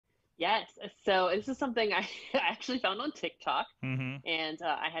Yes. So this is something I I actually found on TikTok, Hmm. and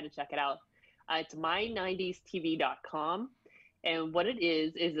I had to check it out. It's my90stv.com. And what it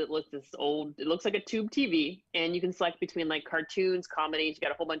is it looks this old, it looks like a tube TV, and you can select between like cartoons, comedies, you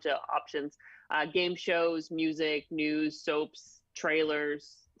got a whole bunch of options, game shows, music, news, soaps,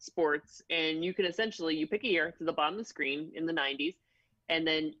 trailers, sports, and you can essentially, you pick a year to the bottom of the screen in the 90s, and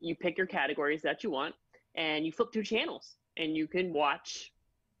then you pick your categories that you want, and you flip through channels, and you can watch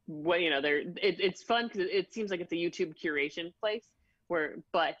what it's fun because it seems like it's a YouTube curation place where,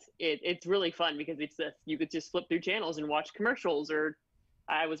 but it's really fun because it's this, you could just flip through channels and watch commercials, or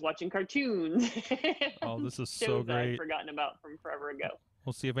I was watching cartoons, Oh, this is so shows I had great. forgotten about from forever ago.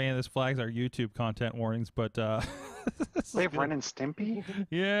 We'll see if any of this flags our YouTube content warnings, but this is Wait, Ren good. and Stimpy?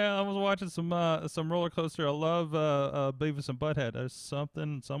 Yeah, I was watching some roller coaster. I love Beavis and Butthead. There's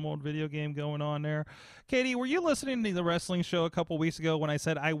some old video game going on there. Katie, were you listening to the wrestling show a couple weeks ago when I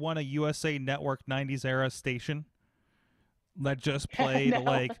said I want a USA Network '90s era station that just played No.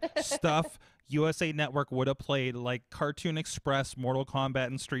 like stuff USA Network would have played, like Cartoon Express, Mortal Kombat,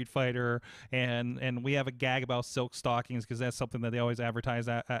 and Street Fighter, and we have a gag about silk stockings because that's something that they always advertise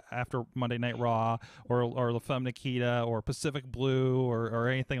after Monday Night Raw, or La Femme Nikita, or Pacific Blue, or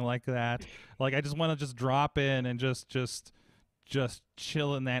anything like that. Like I just want to just drop in and just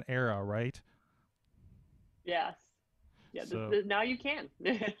chill in that era, right? Yes. Yeah, So now you can.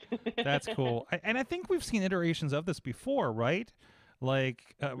 that's cool. And I think we've seen iterations of this before, right?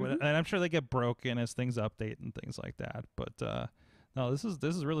 Like, and Hmm. I'm sure they get broken as things update and things like that. But no, this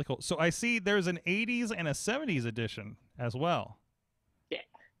is really cool. So I see there's an '80s and a '70s edition as well. Yeah.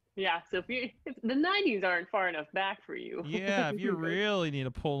 Yeah, so if the 90s aren't far enough back for you. Yeah, if you really need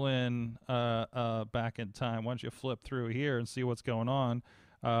to pull in back in time, why don't you flip through here and see what's going on?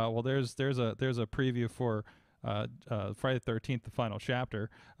 Well, there's a preview for Friday the 13th, the final chapter.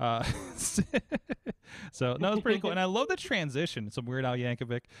 So no, it's pretty cool, and I love the transition. Some Weird Al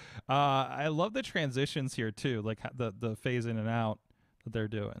Yankovic. I love the transitions here too, like the phase in and out that they're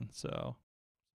doing. So